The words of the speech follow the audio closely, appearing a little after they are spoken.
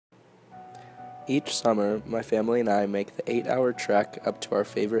Each summer, my family and I make the 8-hour trek up to our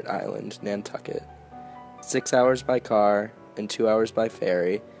favorite island, Nantucket. 6 hours by car and 2 hours by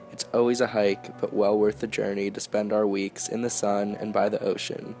ferry, it's always a hike, but well worth the journey to spend our weeks in the sun and by the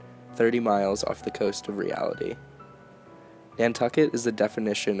ocean, 30 miles off the coast of reality. Nantucket is the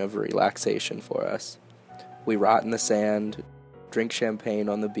definition of relaxation for us. We rot in the sand, drink champagne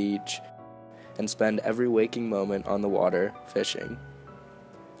on the beach, and spend every waking moment on the water, fishing.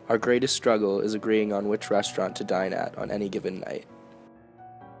 Our greatest struggle is agreeing on which restaurant to dine at on any given night.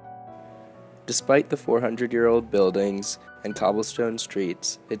 Despite the 400-year-old buildings and cobblestone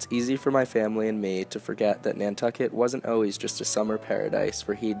streets, it's easy for my family and me to forget that Nantucket wasn't always just a summer paradise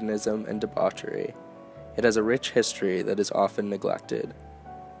for hedonism and debauchery. It has a rich history that is often neglected.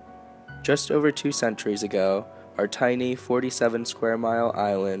 Just over 2 centuries ago, our tiny 47-square-mile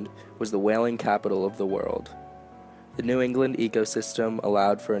island was the whaling capital of the world. The New England ecosystem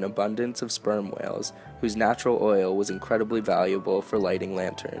allowed for an abundance of sperm whales, whose natural oil was incredibly valuable for lighting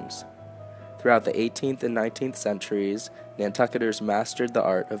lanterns. Throughout the 18th and 19th centuries, Nantucketers mastered the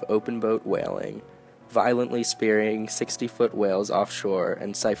art of open-boat whaling, violently spearing 60-foot whales offshore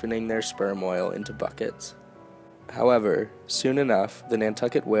and siphoning their sperm oil into buckets. However, soon enough, the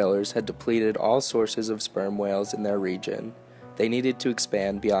Nantucket whalers had depleted all sources of sperm whales in their region. They needed to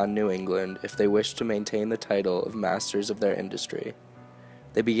expand beyond New England if they wished to maintain the title of masters of their industry.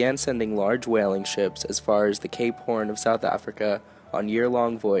 They began sending large whaling ships as far as the Cape Horn of South Africa on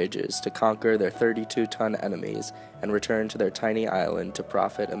year-long voyages to conquer their 32-ton enemies and return to their tiny island to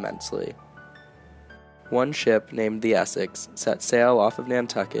profit immensely. One ship, named the Essex, set sail off of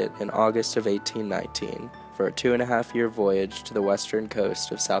Nantucket in August of 1819 for a 2.5-year voyage to the western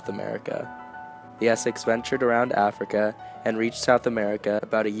coast of South America. The Essex ventured around Africa and reached South America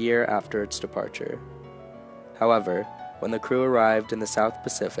about a year after its departure. However, when the crew arrived in the South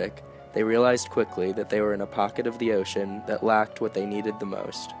Pacific, they realized quickly that they were in a pocket of the ocean that lacked what they needed the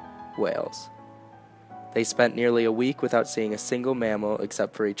most: whales. They spent nearly a week without seeing a single mammal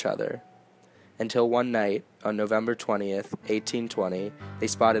except for each other, until one night, on November 20th, 1820, they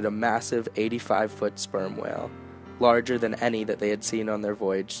spotted a massive 85-foot sperm whale, larger than any that they had seen on their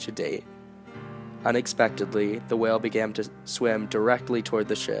voyage to date. Unexpectedly, the whale began to swim directly toward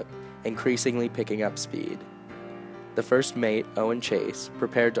the ship, increasingly picking up speed. The first mate, Owen Chase,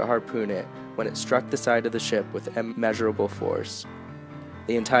 prepared to harpoon it when it struck the side of the ship with immeasurable force.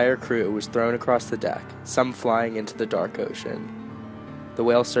 The entire crew was thrown across the deck, some flying into the dark ocean. The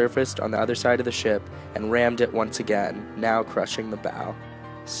whale surfaced on the other side of the ship and rammed it once again, now crushing the bow.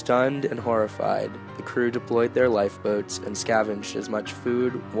 Stunned and horrified, the crew deployed their lifeboats and scavenged as much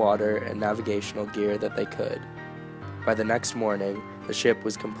food, water, and navigational gear that they could. By the next morning, the ship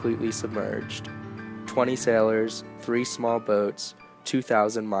was completely submerged. 20 sailors, 3 small boats,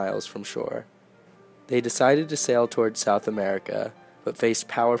 2,000 miles from shore. They decided to sail towards South America, but faced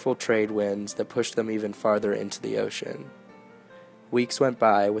powerful trade winds that pushed them even farther into the ocean. Weeks went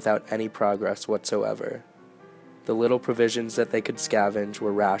by without any progress whatsoever. The little provisions that they could scavenge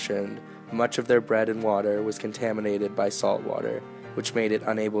were rationed. Much of their bread and water was contaminated by salt water, which made it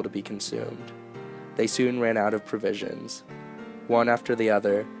unable to be consumed. They soon ran out of provisions. One after the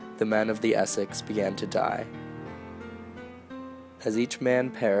other, the men of the Essex began to die. As each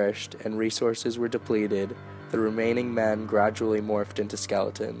man perished and resources were depleted, the remaining men gradually morphed into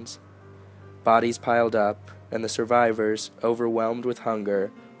skeletons. Bodies piled up, and the survivors, overwhelmed with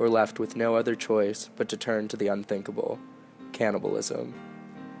hunger, were left with no other choice but to turn to the unthinkable: cannibalism.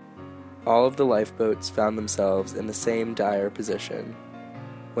 All of the lifeboats found themselves in the same dire position.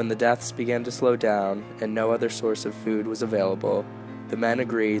 When the deaths began to slow down and no other source of food was available, the men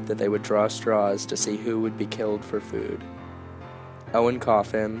agreed that they would draw straws to see who would be killed for food. Owen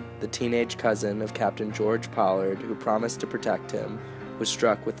Coffin, the teenage cousin of Captain George Pollard who promised to protect him, was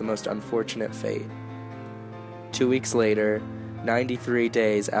struck with the most unfortunate fate. 2 weeks later, 93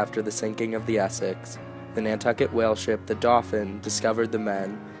 days after the sinking of the Essex, the Nantucket whale ship the Dauphin discovered the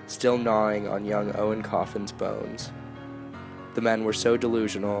men still gnawing on young Owen Coffin's bones. The men were so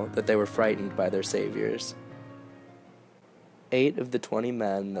delusional that they were frightened by their saviors. 8 of the 20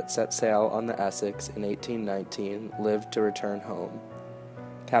 men that set sail on the Essex in 1819 lived to return home.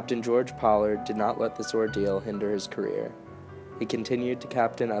 Captain George Pollard did not let this ordeal hinder his career. He continued to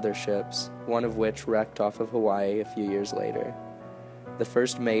captain other ships, one of which wrecked off of Hawaii a few years later. The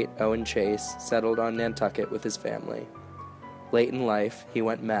first mate, Owen Chase, settled on Nantucket with his family. Late in life, he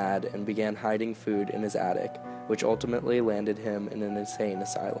went mad and began hiding food in his attic, which ultimately landed him in an insane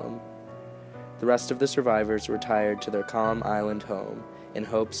asylum. The rest of the survivors retired to their calm island home in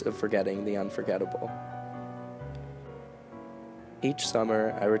hopes of forgetting the unforgettable. Each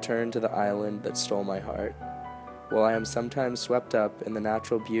summer, I return to the island that stole my heart. While I am sometimes swept up in the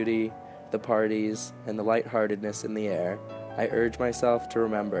natural beauty, the parties, and the lightheartedness in the air, I urge myself to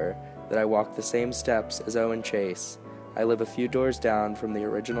remember that I walk the same steps as Owen Chase. I live a few doors down from the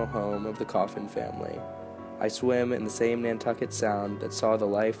original home of the Coffin family. I swim in the same Nantucket Sound that saw the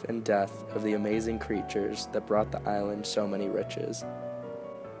life and death of the amazing creatures that brought the island so many riches.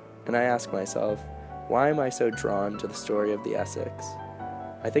 And I ask myself, why am I so drawn to the story of the Essex?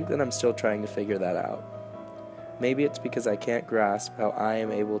 I think that I'm still trying to figure that out. Maybe it's because I can't grasp how I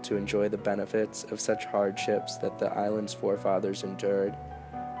am able to enjoy the benefits of such hardships that the island's forefathers endured.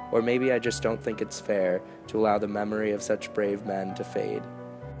 Or maybe I just don't think it's fair to allow the memory of such brave men to fade.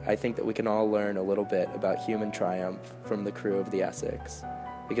 I think that we can all learn a little bit about human triumph from the crew of the Essex,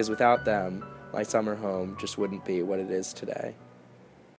 because without them, my summer home just wouldn't be what it is today.